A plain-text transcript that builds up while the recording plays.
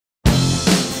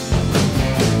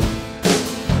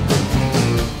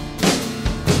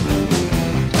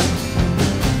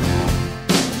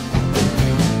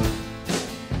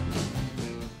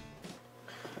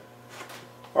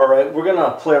Alright, we're going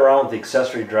to play around with the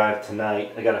accessory drive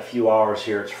tonight. I got a few hours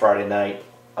here, it's Friday night.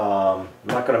 I'm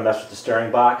not going to mess with the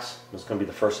steering box. That's going to be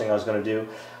the first thing I was going to do.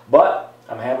 But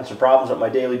I'm having some problems with my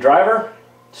daily driver.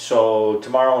 So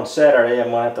tomorrow and Saturday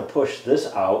I'm going to have to push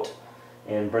this out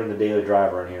and bring the daily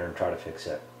driver in here and try to fix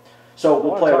it. So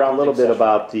we'll play around a little bit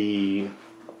about the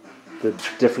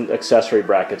different accessory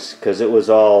brackets because it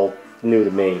was all new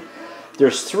to me.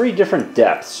 There's 3 different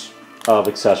depths of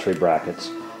accessory brackets,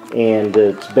 and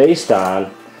it's based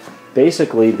on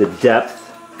basically the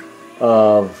depth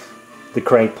of the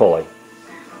crank pulley,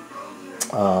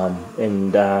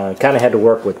 and kind of had to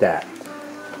work with that.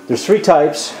 There's 3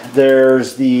 types.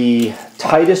 There's the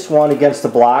tightest one against the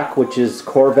block, which is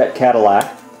Corvette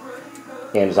Cadillac,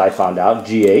 and as I found out,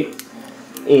 G8.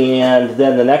 And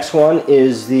then the next one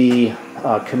is the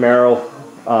Camaro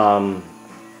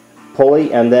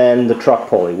pulley, and then the truck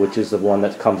pulley, which is the one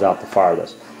that comes out the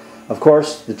farthest. Of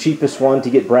course, the cheapest one to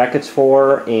get brackets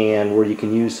for, and where you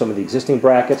can use some of the existing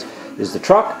brackets, is the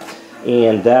truck,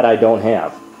 and that I don't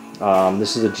have.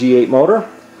 This is a G8 motor,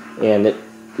 and it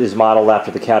is modeled after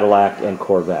the Cadillac and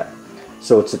Corvette.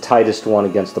 So it's the tightest one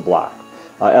against the block.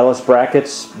 LS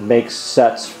Brackets makes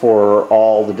sets for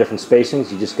all the different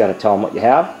spacings. You just got to tell them what you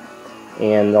have,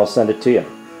 and they'll send it to you.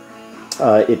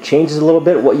 It changes a little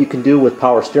bit what you can do with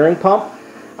power steering pump.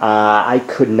 I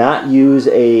could not use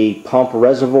a pump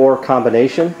reservoir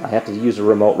combination. I have to use a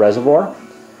remote reservoir,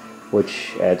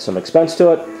 which adds some expense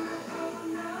to it.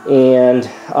 And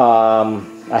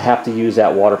I have to use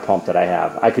that water pump that I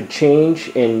have. I could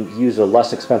change and use a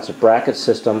less expensive bracket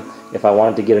system if I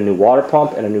wanted to get a new water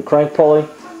pump and a new crank pulley.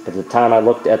 But at the time I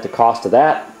looked at the cost of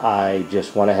that, I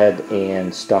just went ahead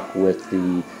and stuck with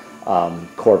the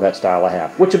Corvette style I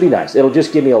have, which would be nice. It'll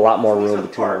just give me a lot more room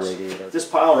between the radiator. This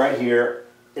pile right here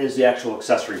is the actual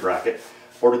accessory bracket.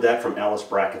 Ordered that from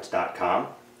LSBrackets.com.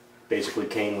 Basically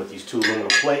came with these 2 aluminum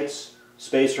plates,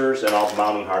 spacers, and all the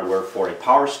mounting hardware for a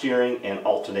power steering and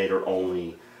alternator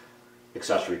only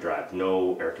accessory drive.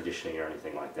 No air conditioning or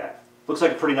anything like that. Looks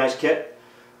like a pretty nice kit.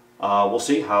 We'll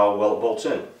see how well it bolts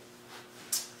in.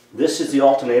 This is the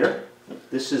alternator.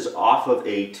 This is off of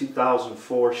a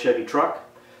 2004 Chevy truck.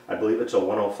 I believe it's a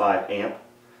 105 amp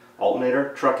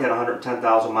alternator. Truck had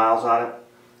 110,000 miles on it.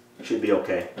 It should be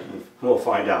okay. We'll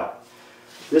find out.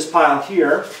 This pile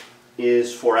here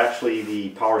is for actually the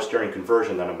power steering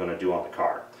conversion that I'm going to do on the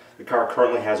car. The car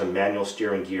currently has a manual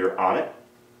steering gear on it.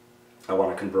 I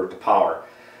want to convert to power.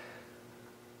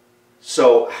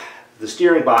 So the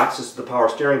steering box, this is the power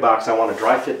steering box. I want to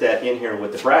dry fit that in here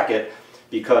with the bracket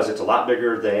because it's a lot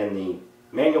bigger than the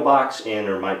manual box and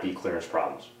there might be clearance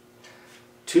problems.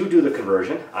 To do the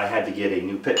conversion, I had to get a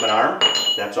new pitman arm.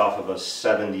 That's off of a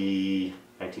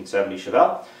 1970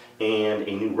 Chevelle, and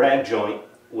a new rag joint,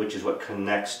 which is what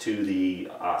connects to the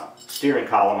steering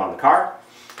column on the car.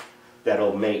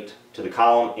 That'll mate to the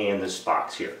column and this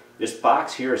box here. This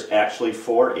box here is actually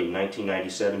for a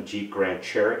 1997 Jeep Grand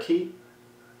Cherokee.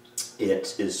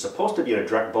 It is supposed to be a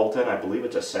direct bolt-in. I believe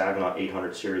it's a Saginaw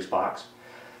 800 series box.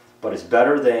 But it's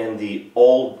better than the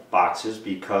old boxes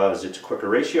because it's a quicker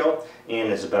ratio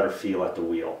and it's a better feel at the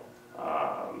wheel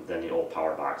than the old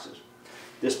power boxes.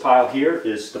 This pile here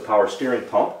is the power steering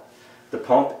pump. The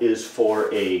pump is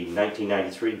for a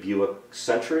 1993 Buick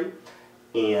Century,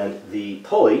 and the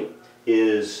pulley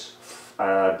is,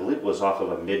 I believe it was off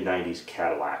of a mid-90s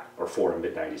Cadillac, or for a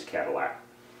mid-90s Cadillac.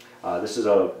 This is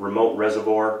a remote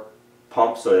reservoir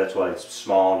pump, so that's why it's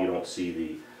small. You don't see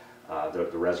the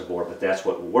reservoir, but that's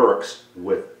what works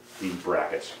with the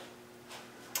brackets.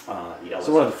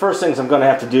 So one of the first things I'm going to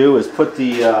have to do is put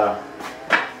the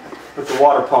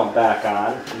water pump back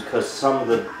on because some of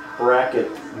the bracket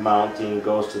mounting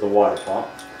goes to the water pump.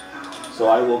 So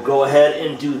I will go ahead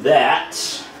and do that.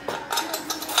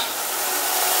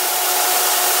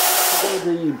 For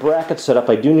the bracket setup,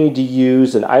 I do need to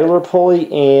use an idler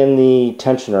pulley and the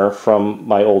tensioner from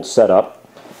my old setup.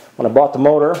 When I bought the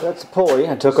motor, that's the pulley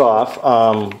I took off.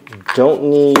 Don't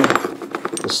need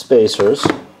the spacers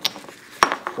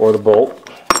or the bolt,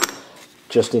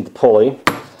 just need the pulley.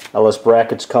 LS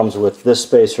Brackets comes with this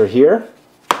spacer here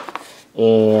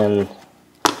and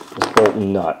this bolt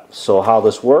and nut. So how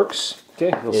this works,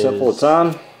 okay, real simple, it's on.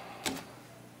 And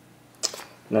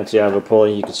that's the idler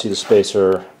pulley. You can see the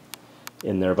spacer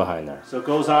in there behind there. So it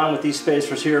goes on with these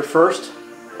spacers here first.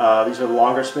 These are the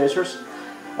longer spacers.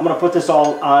 I'm going to put this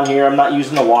all on here. I'm not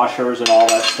using the washers and all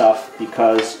that stuff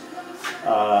because,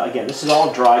 again, this is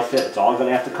all dry fit. It's all going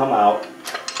to have to come out.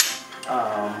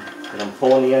 And I'm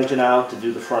pulling the engine out to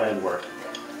do the front end work.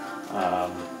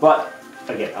 But,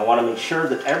 again, I want to make sure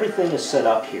that everything is set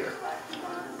up here.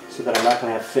 So so that I'm not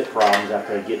going to have fit problems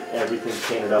after I get everything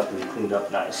painted up and cleaned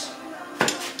up nice.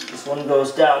 This one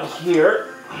goes down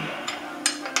here.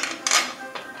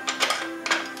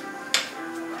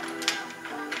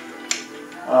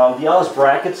 The LS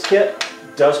Brackets kit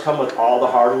does come with all the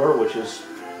hardware, which is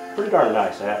pretty darn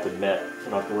nice, I have to admit.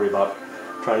 You don't have to worry about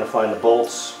trying to find the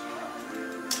bolts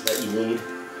that you need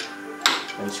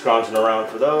and scrounging around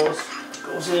for those.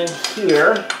 Goes in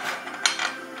here.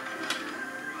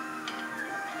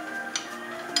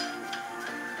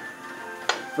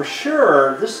 For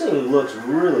sure, this thing looks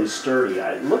really sturdy.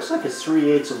 It looks like it's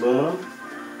 3/8 aluminum,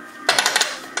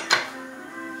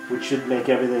 which should make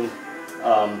everything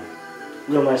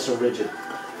real nice and rigid.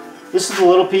 This is the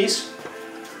little piece.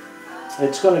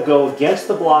 It's going to go against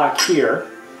the block here.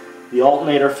 The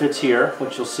alternator fits here,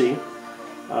 which you'll see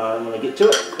when I get to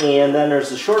it. And then there's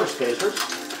the shorter spacers.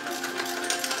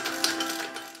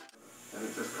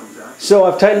 So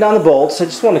I've tightened down the bolts. I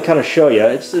just want to kind of show you.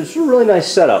 It's a really nice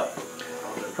setup.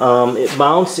 It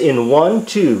mounts in 1,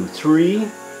 2, 3,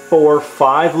 4,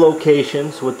 5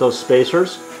 locations with those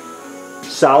spacers.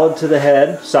 Solid to the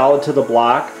head, solid to the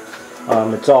block.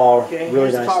 It's all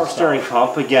really nice. Power steering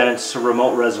pump. Again, it's a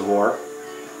remote reservoir.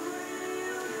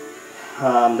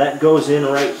 That goes in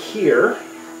right here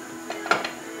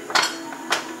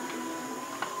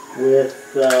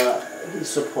with the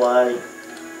supply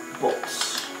bolts.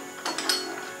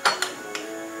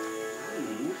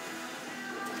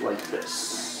 Like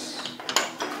this.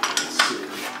 Let's see.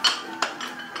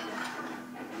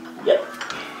 Yep.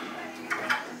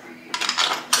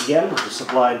 Again, with the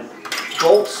supplied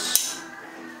bolts.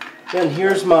 And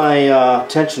here's my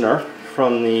tensioner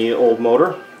from the old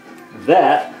motor.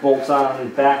 That bolts on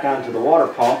back onto the water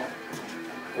pump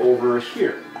over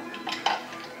here.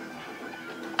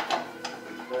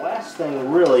 The last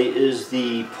thing really is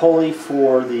the pulley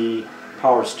for the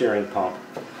power steering pump.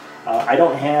 I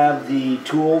don't have the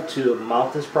tool to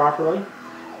mount this properly,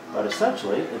 but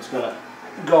essentially it's going to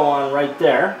go on right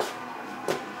there.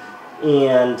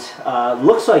 And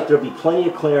looks like there'll be plenty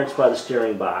of clearance by the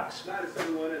steering box.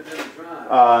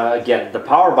 Again, the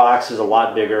power box is a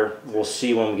lot bigger. We'll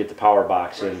see when we get the power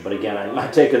box in. But again, I'm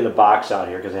not taking the box out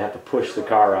here because I have to push the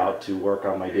car out to work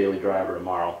on my daily driver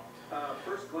tomorrow.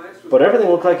 But everything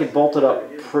looked like it bolted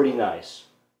up pretty nice.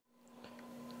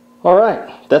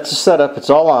 Alright, that's the setup.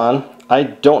 It's all on. I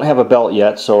don't have a belt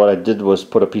yet, so what I did was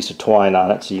put a piece of twine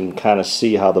on it so you can kind of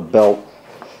see how the belt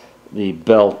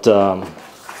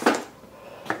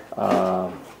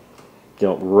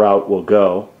route will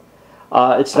go.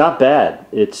 It's not bad.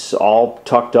 It's all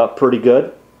tucked up pretty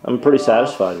good. I'm pretty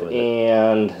satisfied with it.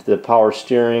 And the power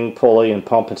steering pulley and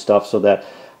pump and stuff, so that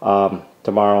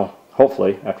tomorrow,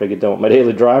 hopefully, after I get done with my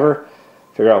daily driver,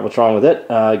 figure out what's wrong with it,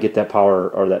 get that power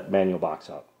or that manual box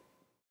out.